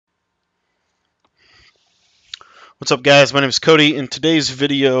What's up, guys? My name is Cody. In today's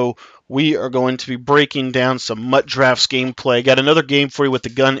video, we are going to be breaking down some MUT Drafts gameplay. Got another game for you with the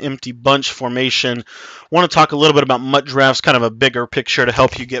gun empty bunch formation. Want to talk a little bit about MUT Drafts, kind of a bigger picture to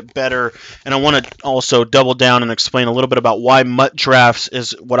help you get better. And I want to also double down and explain a little bit about why MUT Drafts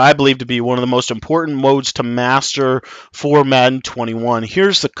is what I believe to be one of the most important modes to master for Madden 21.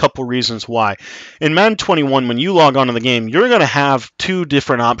 Here's the couple reasons why. In Madden 21, when you log on to the game, you're going to have two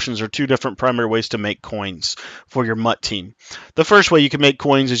different options or two different primary ways to make coins for your MUT team. The first way you can make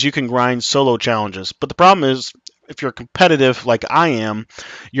coins is you can grind solo challenges. But the problem is, if you're competitive like I am,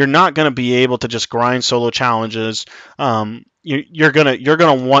 you're not going to be able to just grind solo challenges. You're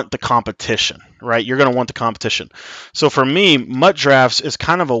gonna want the competition, right? You're gonna want the competition. So for me, MUT Drafts is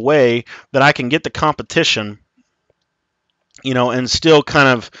kind of a way that I can get the competition, and still kind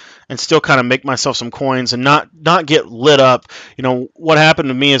of make myself some coins and not get lit up. What happened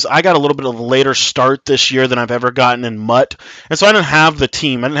to me is I got a little bit of a later start this year than I've ever gotten in MUT, and so I didn't have the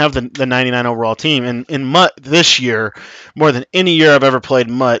team. I didn't have the 99 overall team. And in MUT this year, more than any year I've ever played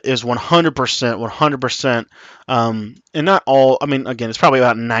MUT, is 100%. And not all. I mean, again, it's probably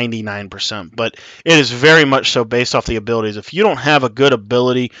about 99%, but it is very much so based off the abilities. If you don't have a good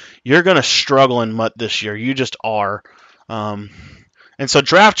ability, you're gonna struggle in MUT this year. You just are. And so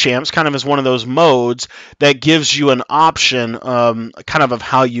Draft Champs kind of is one of those modes that gives you an option kind of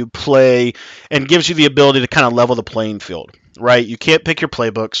how you play and gives you the ability to kind of level the playing field, right? You can't pick your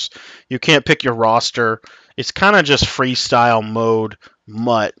playbooks. You can't pick your roster. It's kind of just freestyle mode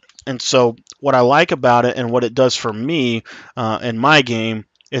MUT. And so what I like about it and what it does for me in my game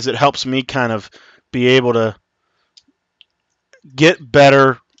is it helps me kind of be able to get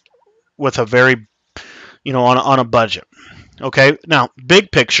better with a very, on a budget. Okay, now,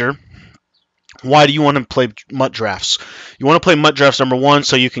 big picture, why do you want to play MUT Drafts? You want to play MUT Drafts, number one,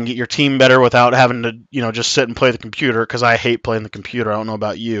 so you can get your team better without having to, just sit and play the computer, because I hate playing the computer. I don't know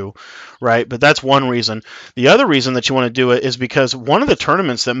about you, right? But that's one reason. The other reason that you want to do it is because one of the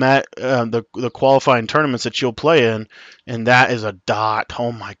tournaments that the qualifying tournaments that you'll play in, and that is a dot.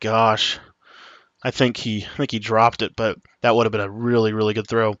 Oh my gosh. I think he dropped it, but that would have been a really, really good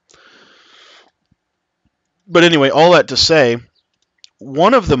throw. But anyway, all that to say,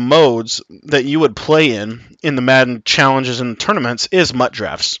 one of the modes that you would play in the Madden challenges and tournaments is MUT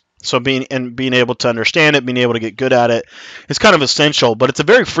Drafts. So being able to understand it, being able to get good at it, is kind of essential. But it's a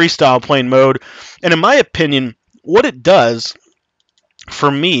very freestyle playing mode, and in my opinion, what it does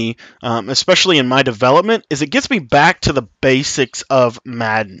for me, especially in my development, is it gets me back to the basics of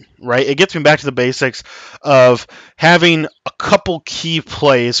Madden, right? It gets me back to the basics of having a couple key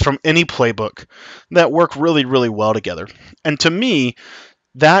plays from any playbook that work really, really well together. And to me,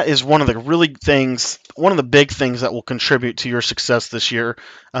 that is one of the big things that will contribute to your success this year,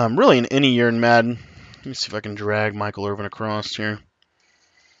 really in any year in Madden. Let me see if I can drag Michael Irvin across here.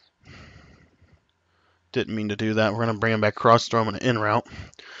 Didn't mean to do that. We're going to bring him back across, throw him in an in route.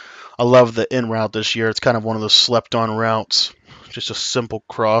 I love the in route this year. It's kind of one of those slept-on routes. Just a simple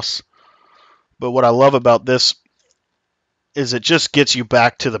cross. But what I love about this is it just gets you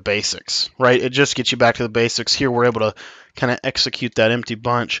back to the basics, right? It just gets you back to the basics. Here we're able to kind of execute that empty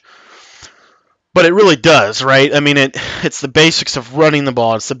bunch. But it really does, right? I mean, it's the basics of running the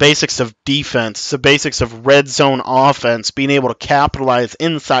ball. It's the basics of defense. It's the basics of red zone offense, being able to capitalize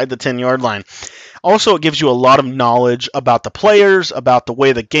inside the 10-yard line. Also, it gives you a lot of knowledge about the players, about the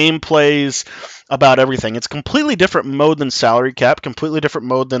way the game plays, about everything. It's a completely different mode than salary cap, completely different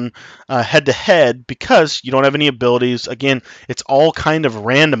mode than head-to-head, because you don't have any abilities. Again, it's all kind of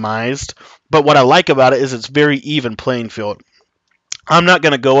randomized, but what I like about it is it's very even playing field. I'm not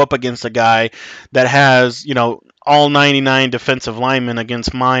going to go up against a guy that has, all 99 defensive linemen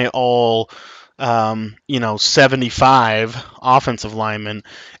against my all 75 offensive linemen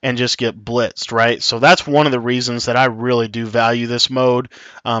and just get blitzed, right? So that's one of the reasons that I really do value this mode,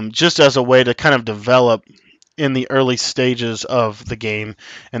 just as a way to kind of develop in the early stages of the game.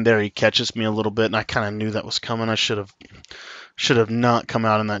 And there he catches me a little bit, and I kind of knew that was coming. I should have not come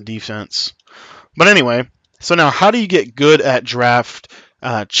out in that defense. But anyway, so now how do you get good at draft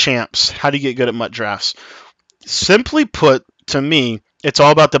champs? How do you get good at MUT Drafts? Simply put, to me, it's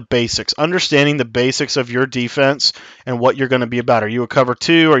all about the basics, understanding the basics of your defense and what you're going to be about. Are you a cover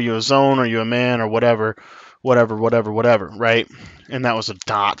two? Are you a zone? Are you a man? Or whatever, right? And that was a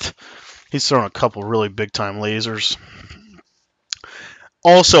dot. He's throwing a couple really big-time lasers.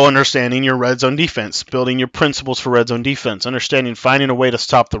 Also understanding your red zone defense, building your principles for red zone defense, finding a way to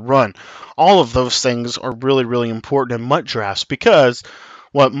stop the run. All of those things are really, really important in MUT Drafts, because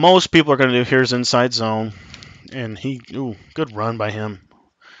what most people are going to do here is inside zone. And good run by him.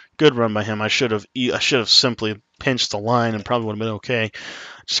 Good run by him. I should have simply pinched the line and probably would have been okay.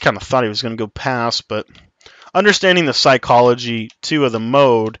 Just kind of thought he was going to go pass, but understanding the psychology too of the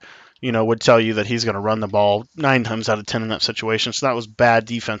mode, would tell you that he's going to run the ball 9 times out of 10 in that situation. So that was bad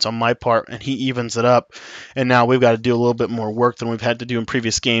defense on my part, and he evens it up. And now we've got to do a little bit more work than we've had to do in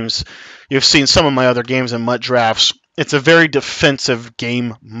previous games. You've seen some of my other games in MUT drafts. It's a very defensive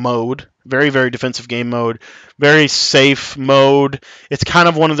game mode. Very, very defensive game mode. Very safe mode. It's kind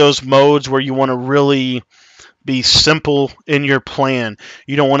of one of those modes where you want to really be simple in your plan.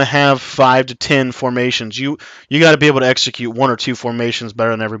 You don't want to have 5 to 10 formations. You got to be able to execute 1 or 2 formations better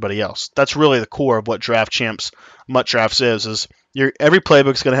than everybody else. That's really the core of what Draft Champs MUT Drafts is every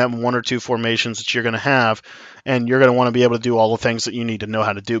playbook's going to have 1 or 2 formations that you're going to have, and you're going to want to be able to do all the things that you need to know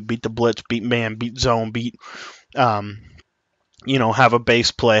how to do. Beat the blitz, beat man, beat zone, beat have a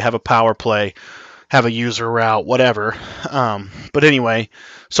base play, have a power play, have a user route, whatever. But anyway,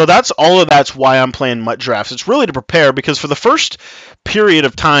 so that's why I'm playing MUT drafts. It's really to prepare, because for the first period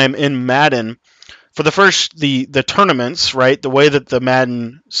of time in Madden, for the tournaments, right, the way that the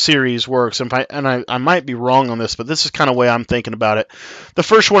Madden series works, and I might be wrong on this, but this is kind of the way I'm thinking about it. The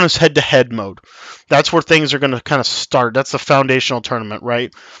first one is head-to-head mode. That's where things are going to kind of start. That's the foundational tournament,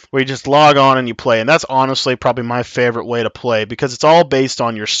 right, where you just log on and you play. And that's honestly probably my favorite way to play, because it's all based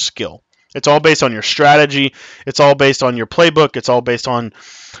on your skill. It's all based on your strategy. It's all based on your playbook. It's all based on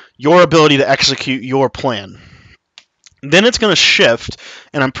your ability to execute your plan. Then it's going to shift,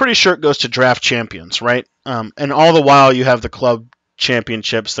 and I'm pretty sure it goes to draft champions, right? And all the while you have the club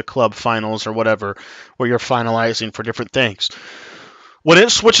championships, the club finals, or whatever, where you're finalizing for different things. When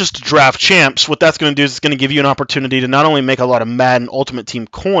it switches to draft champs, what that's going to do is it's going to give you an opportunity to not only make a lot of Madden Ultimate Team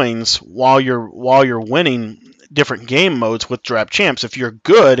coins while you're winning different game modes with draft champs. If you're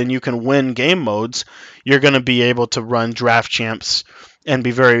good and you can win game modes, you're going to be able to run draft champs and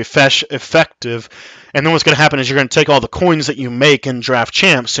be very effective. And then what's going to happen is you're going to take all the coins that you make in draft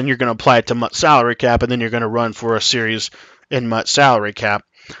champs and you're going to apply it to MUT salary cap, and then you're going to run for a series in MUT salary cap.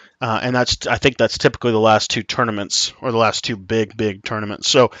 And I think that's typically the last 2 tournaments, or the last 2 big tournaments.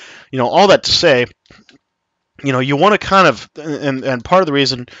 So, all that to say, you want to kind of, and part of the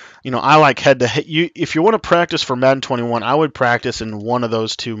reason, I like head-to-head, if you want to practice for Madden 21, I would practice in one of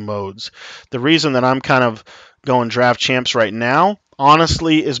those 2 modes. The reason that I'm kind of going draft champs right now,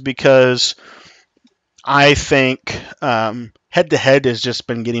 honestly, is because I think head-to-head has just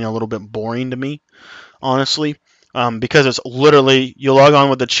been getting a little bit boring to me, honestly, because it's literally, you log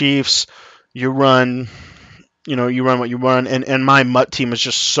on with the Chiefs, you run what you run, and my MUT team is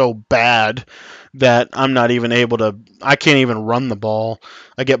just so bad that I'm not even able to, I can't even run the ball.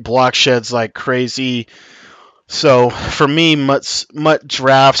 I get block sheds like crazy. So for me, MUT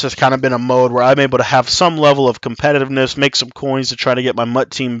drafts has kind of been a mode where I'm able to have some level of competitiveness, make some coins to try to get my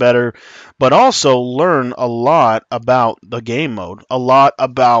MUT team better, but also learn a lot about the game mode, a lot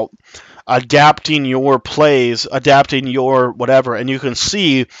about adapting your plays, adapting your whatever. And you can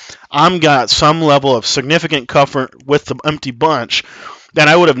see I'm got some level of significant comfort with the empty bunch that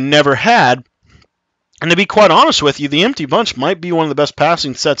I would have never had. And to be quite honest with you, the empty bunch might be one of the best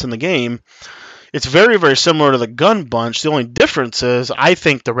passing sets in the game. It's very, very similar to the gun bunch. The only difference is I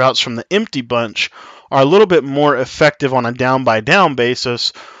think the routes from the empty bunch are a little bit more effective on a down-by-down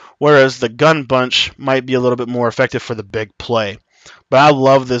basis, whereas the gun bunch might be a little bit more effective for the big play. But I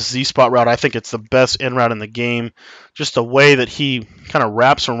love this Z-spot route. I think it's the best in route in the game. Just the way that he kind of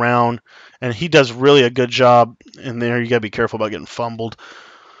wraps around, and he does really a good job. And there you got to be careful about getting fumbled,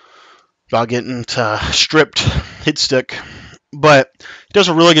 about getting stripped, hit stick. But it does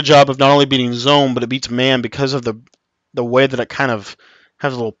a really good job of not only beating zone, but it beats man because of the way that it kind of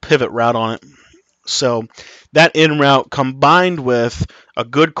has a little pivot route on it. So that in route combined with a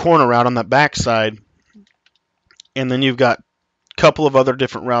good corner route on that backside, and then you've got a couple of other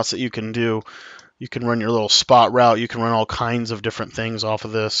different routes that you can do. You can run your little spot route. You can run all kinds of different things off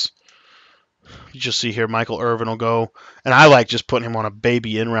of this. You just see here Michael Irvin will go, and I like just putting him on a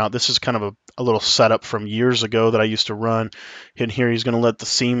baby in route. This is kind of a little setup from years ago that I used to run. And here he's going to let the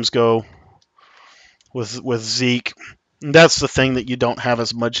seams go with Zeke. And that's the thing that you don't have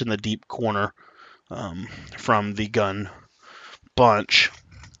as much in the deep corner from the gun bunch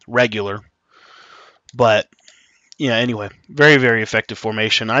regular. But yeah, anyway, very, very effective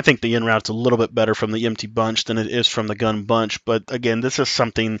formation. I think the in route's a little bit better from the empty bunch than it is from the gun bunch. But again, this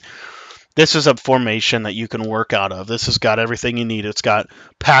is a formation that you can work out of. This has got everything you need. It's got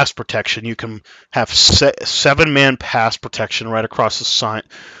pass protection. You can have 7-man pass protection right across the side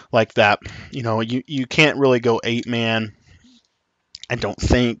like that. You can't really go 8-man, I don't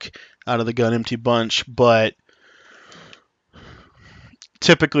think, out of the gun empty bunch, but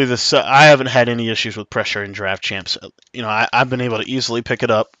typically I haven't had any issues with pressure in draft champs. I've been able to easily pick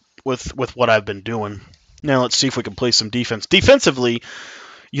it up with what I've been doing. Now let's see if we can play some defense. Defensively,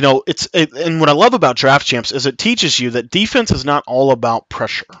 and what I love about draft champs is it teaches you that defense is not all about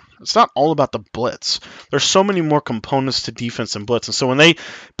pressure. It's not all about the blitz. There's so many more components to defense and blitz. And so when they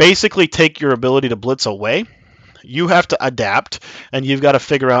basically take your ability to blitz away, you have to adapt, and you've got to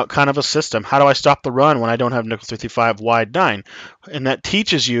figure out kind of a system. How do I stop the run when I don't have nickel 335 wide 9? And that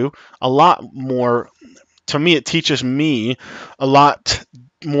teaches you a lot more. To me, it teaches me a lot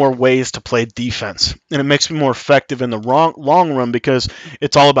more ways to play defense, and it makes me more effective in the long run because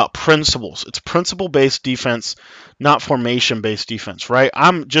it's all about principles. It's principle-based defense, not formation-based defense, right?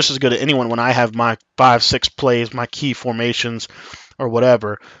 I'm just as good as anyone when I have my 5-6 plays, my key formations, or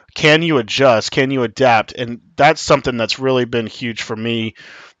whatever. Can you adjust? Can you adapt? And that's something that's really been huge for me.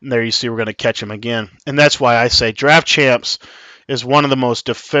 And there you see we're going to catch him again. And that's why I say Draft Champs is one of the most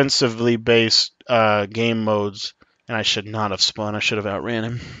defensively based game modes. And I should not have spun. I should have outran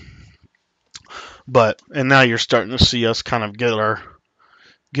him. And now you're starting to see us kind of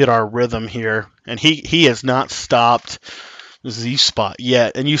get our rhythm here. And he has not stopped Z-spot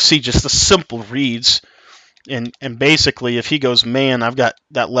yet. And you see just the simple reads. And basically, if he goes man, I've got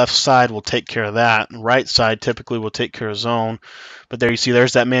that left side will take care of that. And right side typically will take care of zone. But there you see,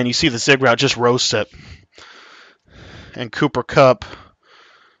 there's that man. You see the zig route just roast it. And Cooper Kupp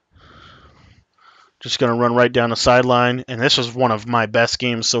just going to run right down the sideline. And this was one of my best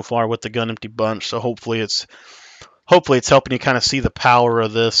games so far with the gun empty bunch. So hopefully it's helping you kind of see the power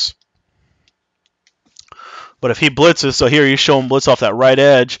of this. But if he blitzes, so here you show him blitz off that right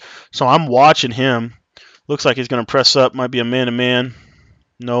edge. So I'm watching him. Looks like he's going to press up. Might be a man-to-man.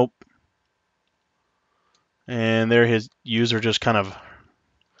 Nope. And there his user just kind of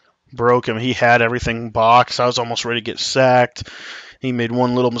broke him. He had everything boxed. I was almost ready to get sacked. He made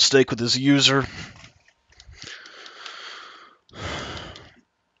one little mistake with his user.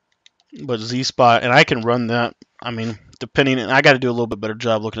 But Z-spot, and I can run that. I mean, and I got to do a little bit better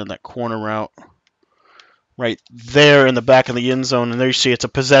job looking at that corner route. Right there in the back of the end zone, and there you see it's a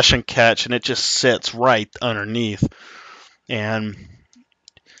possession catch, and it just sits right underneath. And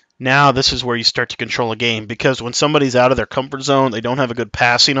now this is where you start to control a game, because when somebody's out of their comfort zone, they don't have a good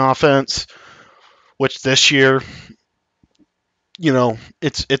passing offense, which this year,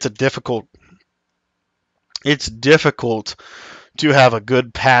 it's difficult to have a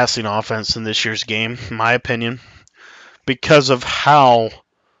good passing offense in this year's game, in my opinion, because of how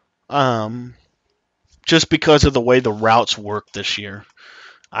just because of the way the routes work this year.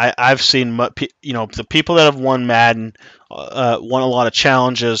 I've seen, the people that have won Madden, won a lot of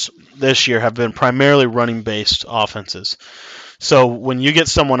challenges this year have been primarily running-based offenses. So when you get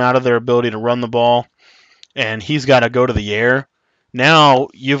someone out of their ability to run the ball, and he's got to go to the air, now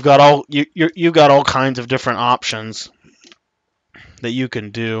you've got all kinds of different options that you can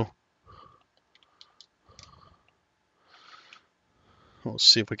do. Let's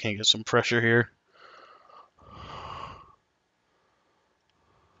see if we can get some pressure here.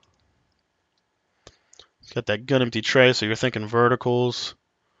 Got that gun empty tray, so you're thinking verticals.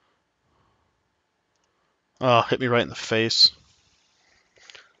 Oh, hit me right in the face.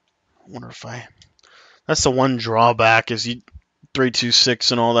 Wonder if that's the one drawback is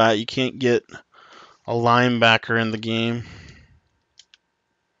 3-2-6 and all that. You can't get a linebacker in the game.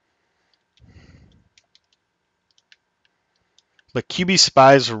 But QB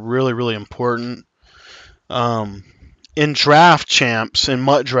spies are really, really important. In draft champs, in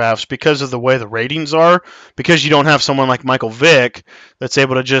MUT drafts, because of the way the ratings are, because you don't have someone like Michael Vick that's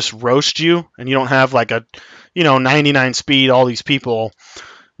able to just roast you, and you don't have like a 99 speed, all these people,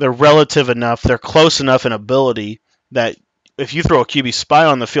 they're relative enough, they're close enough in ability that if you throw a QB spy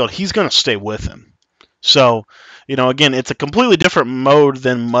on the field, he's going to stay with him. So, again, it's a completely different mode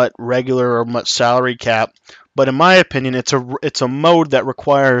than MUT regular or MUT salary cap, but in my opinion, it's a mode that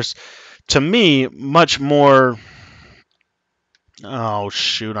requires, to me, much more. Oh,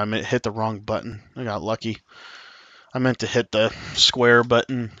 shoot, I hit the wrong button. I got lucky. I meant to hit the square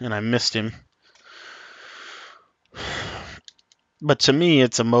button, and I missed him. But to me,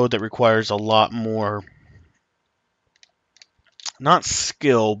 it's a mode that requires a lot more, not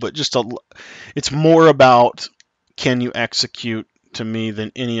skill, but just it's more about can you execute to me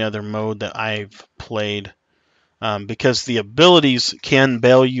than any other mode that I've played. Because the abilities can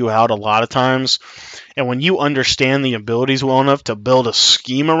bail you out a lot of times. And when you understand the abilities well enough to build a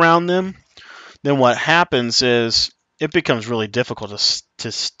scheme around them, then what happens is it becomes really difficult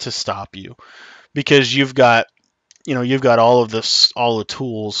to stop you, because you've got all the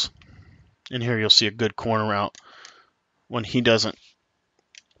tools. And here you'll see a good corner route when he doesn't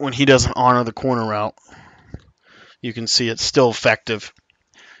when he doesn't honor the corner route, you can see it's still effective,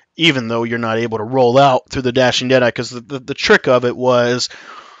 even though you're not able to roll out through the dashing deadeye. Because the trick of it was,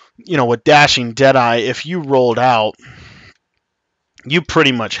 with dashing deadeye, if you rolled out, you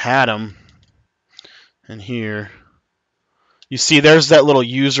pretty much had him. And here, you see there's that little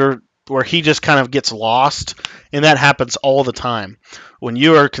user where he just kind of gets lost, and that happens all the time. When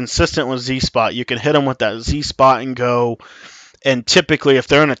you are consistent with Z-spot, you can hit them with that Z-spot and go. And typically, if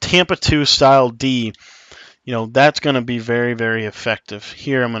they're in a Tampa 2 style D, that's going to be very, very effective.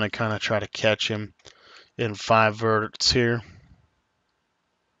 Here, I'm going to kind of try to catch him in 5 verts here.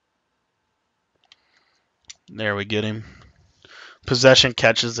 There we get him. Possession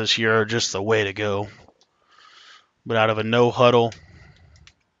catches this year are just the way to go. But out of a no huddle,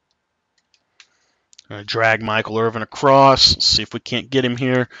 I'm going to drag Michael Irvin across. Let's see if we can't get him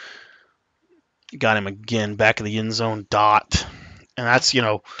here. Got him again, back of the end zone, dot. And that's,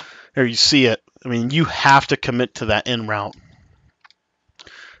 there you see it. I mean, you have to commit to that in route.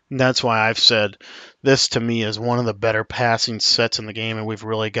 And that's why I've said this, to me, is one of the better passing sets in the game, and we've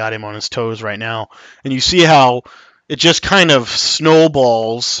really got him on his toes right now. And you see how it just kind of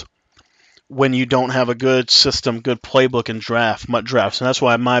snowballs when you don't have a good system, good playbook in MUT drafts. And that's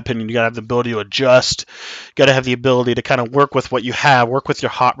why, in my opinion, you got to have the ability to adjust. You got to have the ability to kind of work with what you have, work with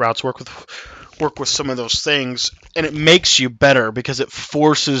your hot routes, work with some of those things, and it makes you better because it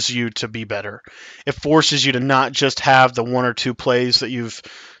forces you to be better. It forces you to not just have the 1 or 2 plays that you've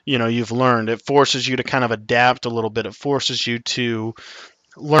learned. It forces you to kind of adapt a little bit. It forces you to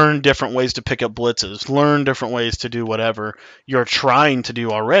learn different ways to pick up blitzes, learn different ways to do whatever you're trying to do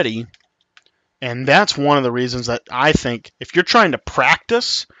already. And that's one of the reasons that I think if you're trying to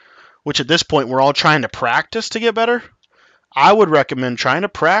practice, which at this point we're all trying to practice to get better, I would recommend trying to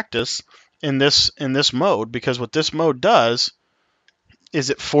practice in this mode, because what this mode does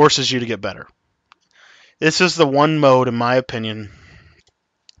is it forces you to get better. This is the one mode, in my opinion,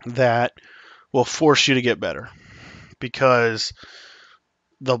 that will force you to get better, because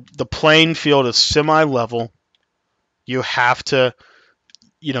the playing field is semi-level. You have to,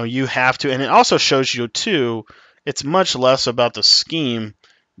 and it also shows you too, it's much less about the scheme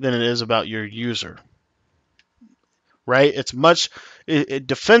than it is about your user. Right? It's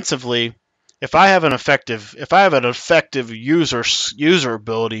defensively. If I have an effective user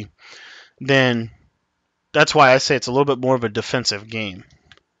ability, then that's why I say it's a little bit more of a defensive game.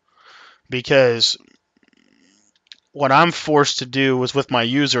 Because what I'm forced to do is, with my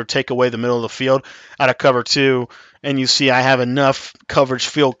user, take away the middle of the field out of cover 2, and you see I have enough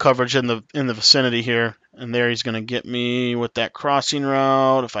field coverage in the vicinity here, and there he's going to get me with that crossing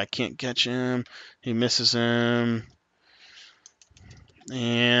route. If I can't catch him, he misses him.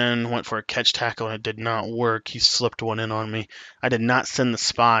 And went for a catch tackle, and it did not work. He slipped one in on me. I did not send the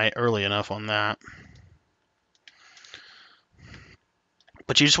spy early enough on that.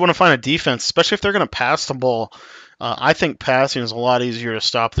 But you just want to find a defense, especially if they're going to pass the ball. I think passing is a lot easier to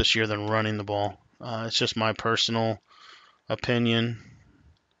stop this year than running the ball. It's just my personal opinion.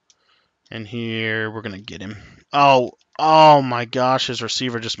 And here we're going to get him. Oh my gosh, his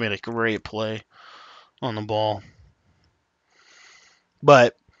receiver just made a great play on the ball.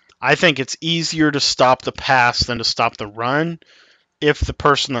 But I think it's easier to stop the pass than to stop the run if the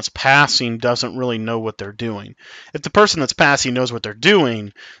person that's passing doesn't really know what they're doing. If the person that's passing knows what they're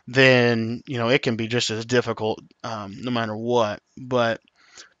doing, then it can be just as difficult no matter what. But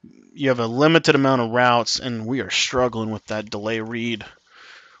you have a limited amount of routes, and we are struggling with that delay read.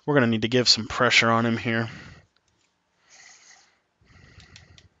 We're going to need to give some pressure on him here.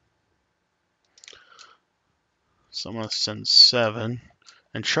 So I'm going to send 7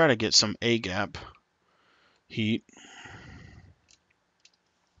 and try to get some A-gap heat,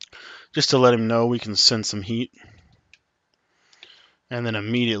 just to let him know we can send some heat. And then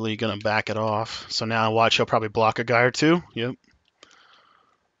immediately going to back it off. So now watch, he'll probably block a guy or 2. Yep.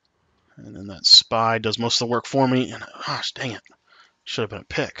 And then that spy does most of the work for me. And gosh, dang it. Should have been a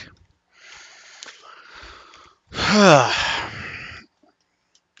pick.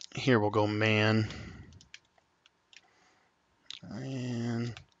 Here we'll go man.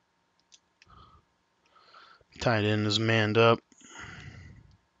 And tight end is manned up.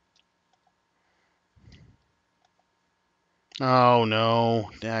 Oh no,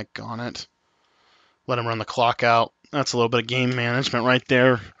 daggone it. Let him run the clock out. That's a little bit of game management right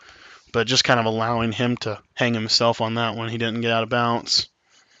there. But just kind of allowing him to hang himself on that one. He didn't get out of bounds.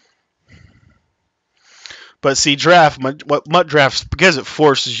 But see, what MUT drafts, because it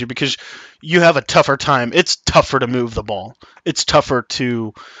forces you, because you have a tougher time. It's tougher to move the ball. It's tougher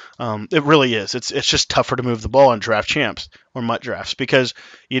to, it really is. It's just tougher to move the ball in draft champs or MUT drafts because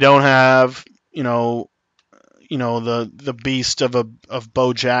you don't have, the beast of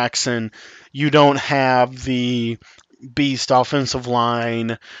Bo Jackson. You don't have the beast offensive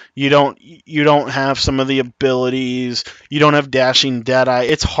line. You don't have some of the abilities. You don't have dashing Deadeye.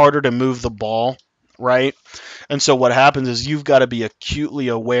 It's harder to move the ball, right? And so what happens is you've got to be acutely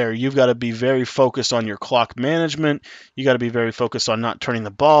aware. You've got to be very focused on your clock management. You got to be very focused on not turning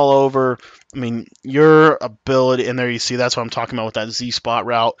the ball over. I mean, your ability, and there you see, that's what I'm talking about with that Z spot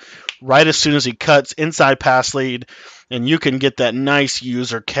route. Right as soon as he cuts, inside pass lead, and you can get that nice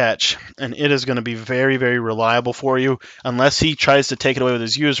user catch, and it is going to be very, very reliable for you unless he tries to take it away with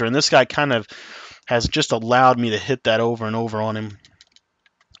his user. And this guy kind of has just allowed me to hit that over and over on him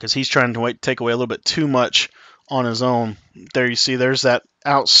because he's trying to take away a little bit too much on his own. There you see, there's that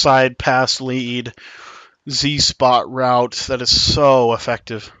outside pass lead Z spot route that is so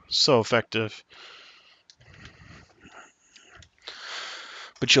effective, so effective.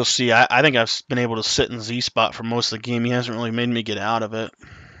 But you'll see, I think I've been able to sit in Z spot for most of the game. He hasn't really made me get out of it.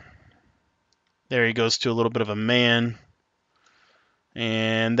 There he goes to a little bit of a man.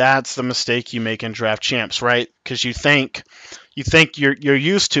 And that's the mistake you make in draft champs, right? Because you think you're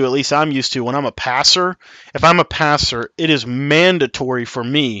used to, at least I'm used to, when I'm a passer. If I'm a passer, it is mandatory for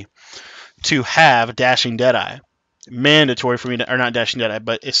me to have dashing Deadeye. Mandatory for me to, or not dashing Deadeye,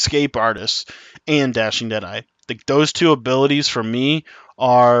 but escape artist and dashing Deadeye. Those two abilities for me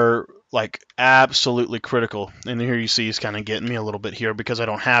are like absolutely critical. And here you see he's kind of getting me a little bit here because I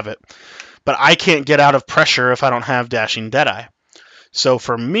don't have it. But I can't get out of pressure if I don't have dashing Deadeye. So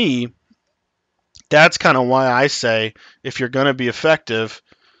for me, that's kind of why I say if you're going to be effective,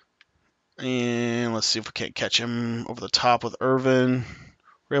 and let's see if we can't catch him over the top with Irvin.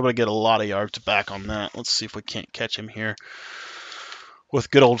 We're able to get a lot of yards back on that. Let's see if we can't catch him here.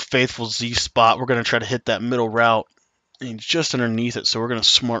 With good old faithful Z spot, we're going to try to hit that middle route. And he's just underneath it, so we're going to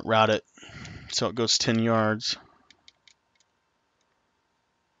smart route it so it goes 10 yards.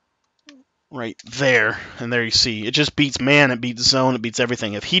 Right there, and there you see. It just beats man, it beats zone, it beats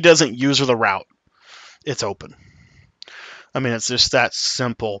everything. If he doesn't user the route, it's open. I mean, it's just that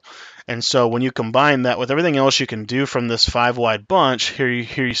simple. And so when you combine that with everything else you can do from this 5-wide bunch, here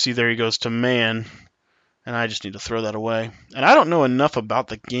you see there he goes to man, and I just need to throw that away. And I don't know enough about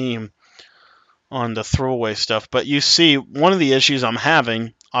the game on the throwaway stuff, but you see one of the issues I'm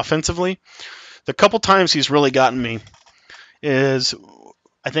having offensively, the couple times he's really gotten me is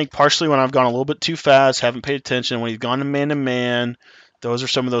I think partially when I've gone a little bit too fast, haven't paid attention, when he's gone to man, those are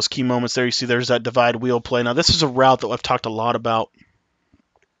some of those key moments there. You see there's that divide wheel play. Now this is a route that I've talked a lot about,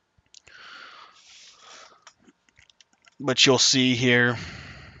 but you'll see here,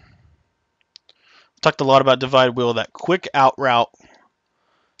 talked a lot about divide wheel. That quick out route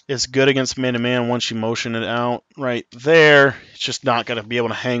is good against man-to-man once you motion it out right there. It's just not going to be able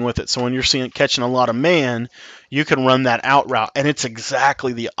to hang with it. So when you're catching a lot of man, you can run that out route, and it's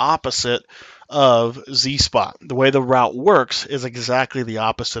exactly the opposite of Z-spot. The way the route works is exactly the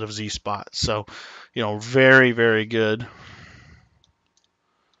opposite of Z-spot. So, very, very good.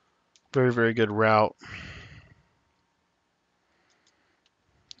 Very, very good route.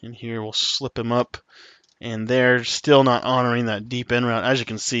 And here we'll slip him up. And they're still not honoring that deep in route. As you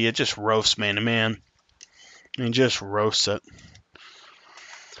can see, it just roasts man-to-man. I mean, just roasts it.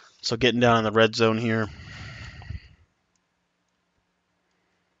 So getting down in the red zone here.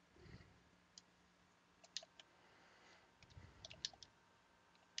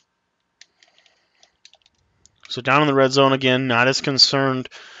 So down in the red zone again, not as concerned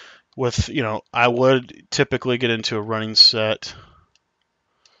with, I would typically get into a running set.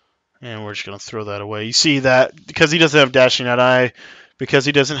 And we're just going to throw that away. You see that because he doesn't have dashing at eye, because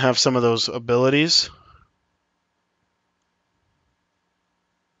he doesn't have some of those abilities,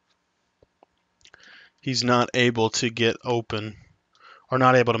 he's not able to get open or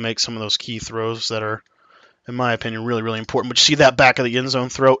not able to make some of those key throws that are, in my opinion, really, really important. But you see that back of the end zone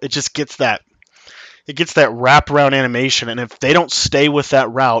throw, it just gets that. It gets that wraparound animation, and if they don't stay with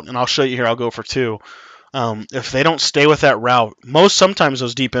that route, and I'll show you here, I'll go for two. If they don't stay with that route, sometimes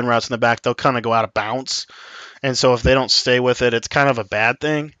those deep in routes in the back, they'll kind of go out of bounds. And so if they don't stay with it, it's kind of a bad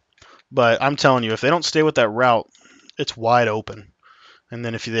thing. But I'm telling you, if they don't stay with that route, it's wide open. And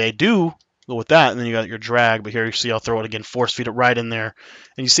then if they do go with that, and then you got your drag. But here you see I'll throw it again, force feed it right in there.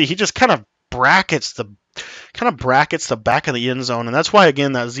 And you see he just kind of brackets the back of the end zone. And that's why,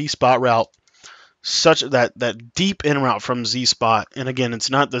 again, that Z spot route such that deep in route from Z spot. And again, it's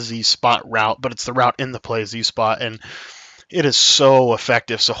not the Z spot route, but it's the route in the play Z spot, and it is so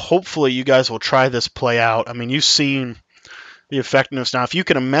effective. So hopefully you guys will try this play out. I mean, you've seen the effectiveness now. If you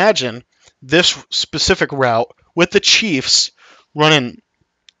can imagine this specific route with the Chiefs running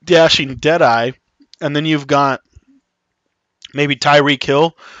dashing Deadeye, and then you've got maybe Tyreek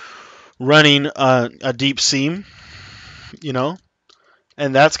Hill running a deep seam, you know,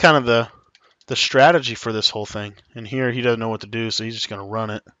 and that's kind of the strategy for this whole thing. And here he doesn't know what to do, so he's just going to run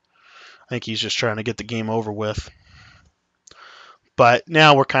it. I think he's just trying to get the game over with. But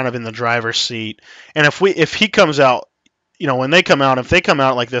now we're kind of in the driver's seat. And if he comes out, you know, when they come out, if they come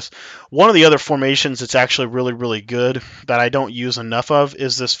out like this, one of the other formations that's actually really, really good that I don't use enough of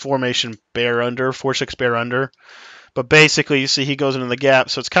is this formation bear under, 4-6 bear under. But basically, you see he goes into the gap,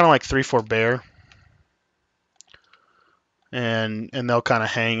 so it's kind of like 3-4 bear. And they'll kind of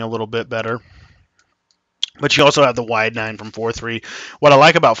hang a little bit better. But you also have the wide 9 from 4-3. What I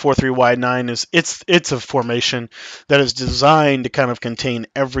like about 4-3 wide 9 is it's a formation that is designed to kind of contain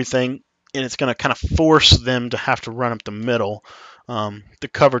everything, and it's going to kind of force them to have to run up the middle to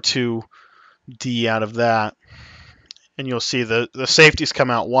cover 2D out of that. And you'll see the safeties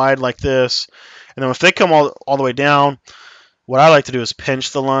come out wide like this. And then if they come all the way down, what I like to do is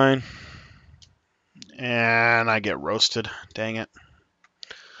pinch the line. And I get roasted. Dang it.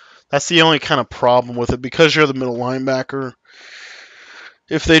 That's the only kind of problem with it. Because you're the middle linebacker,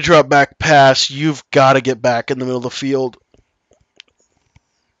 if they drop back pass, you've got to get back in the middle of the field.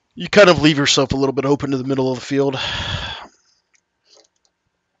 You kind of leave yourself a little bit open to the middle of the field.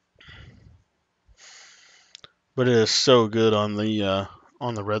 But it is so good on the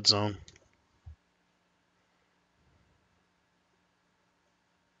red zone.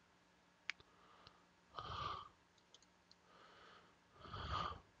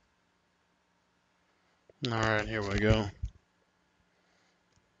 All right, here we go.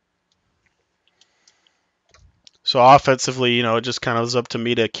 So offensively, you know, it just kind of is up to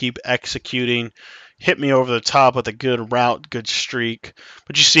me to keep executing, hit me over the top with a good route, good streak.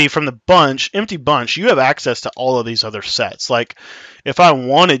 But you see from the bunch, empty bunch, you have access to all of these other sets. Like if I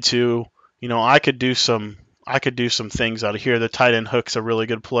wanted to, you know, I could do some things out of here. The tight end hook's a really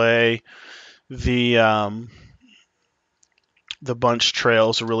good play. The bunch trail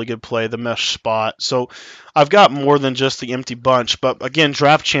is a really good play, the mesh spot. So I've got more than just the empty bunch. But again,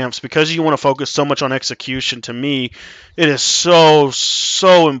 draft champs, because you want to focus so much on execution, to me, it is so,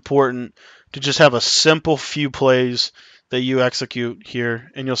 so important to just have a simple few plays that you execute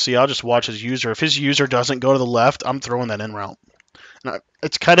here. And you'll see, I'll just watch his user. If his user doesn't go to the left, I'm throwing that in route. Now,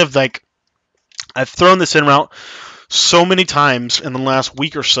 it's kind of like I've thrown this in route so many times in the last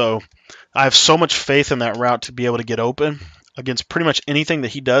week or so. I have so much faith in that route to be able to get open against pretty much anything that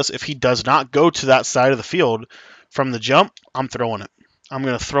he does. If he does not go to that side of the field from the jump, I'm throwing it. I'm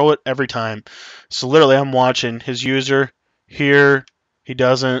going to throw it every time. So literally I'm watching his user here. He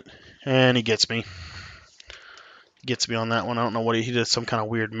doesn't, and he gets me. Gets me on that one. I don't know what he did, some kind of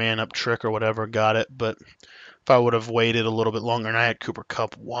weird man-up trick or whatever, got it. But if I would have waited a little bit longer, and I had Cooper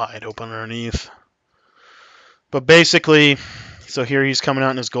Kupp wide open underneath. But basically, so here he's coming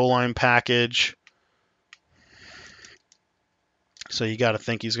out in his goal line package. So you got to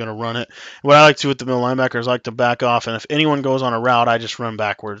think he's going to run it. What I like to do with the middle linebackers, I like to back off, and if anyone goes on a route, I just run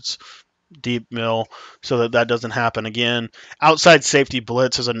backwards, deep middle, so that doesn't happen again. Outside safety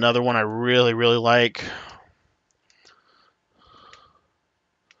blitz is another one I really, really like.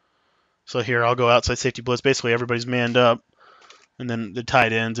 So here I'll go outside safety blitz. Basically everybody's manned up, and then the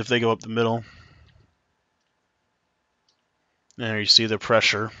tight ends, if they go up the middle. There you see the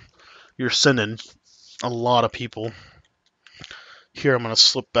pressure. You're sending a lot of people. Here I'm going to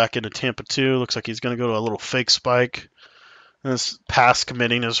slip back into Tampa 2. Looks like he's going to go to a little fake spike. And this pass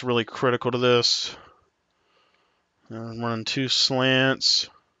committing is really critical to this. I'm running 2 slants.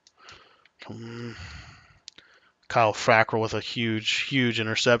 Kyle Fackrell with a huge, huge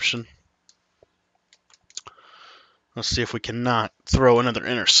interception. Let's see if we cannot throw another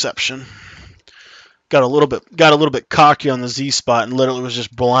interception. Got a little bit cocky on the Z spot and literally was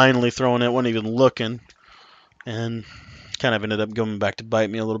just blindly throwing it, wasn't even looking. And kind of ended up going back to bite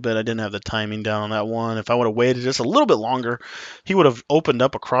me a little bit. I didn't have the timing down on that one. If I would have waited just a little bit longer, he would have opened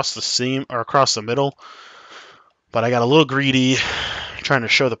up across the seam or across the middle. But I got a little greedy trying to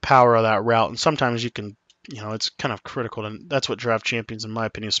show the power of that route. And sometimes you can, you know, it's kind of critical. And that's what draft champions, in my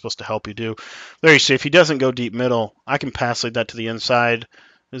opinion, is supposed to help you do. There you see, if he doesn't go deep middle, I can pass lead that to the inside.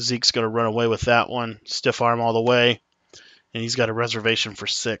 Zeke's going to run away with that one. Stiff arm all the way. And he's got a reservation for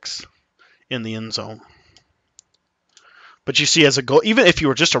 6 in the end zone. But you see, as a goal, even if you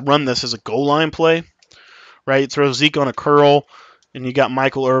were just to run this as a goal line play, right? Throw Zeke on a curl, and you got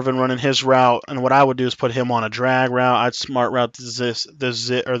Michael Irvin running his route. And what I would do is put him on a drag route. I'd smart route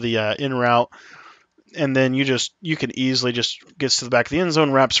the in route, and then you can easily just gets to the back of the end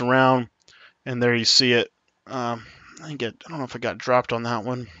zone, wraps around, and there you see it. I don't know if it got dropped on that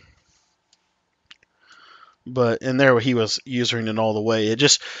one, but in there he was using it all the way. It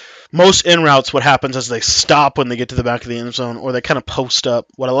just most in routes, what happens is they stop when they get to the back of the end zone, or they kind of post up.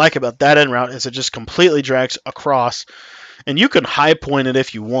 What I like about that in route is it just completely drags across, and you can high point it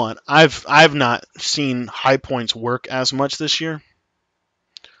if you want. I've not seen high points work as much this year,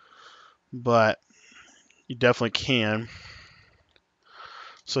 but you definitely can.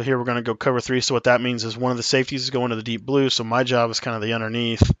 So here we're going to go cover 3. So what that means is one of the safeties is going to the deep blue. So my job is kind of the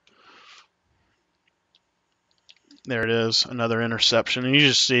underneath. There it is, another interception, and you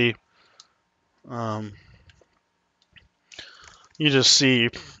just see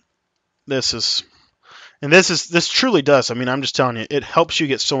this truly does. I mean, I'm just telling you, it helps you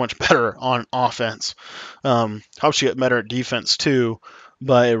get so much better on offense. Helps you get better at defense too,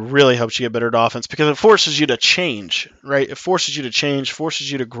 but it really helps you get better at offense because it forces you to change, right? It forces you to change,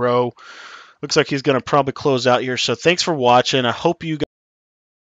 forces you to grow. Looks like he's going to probably close out here. So thanks for watching. I hope you guys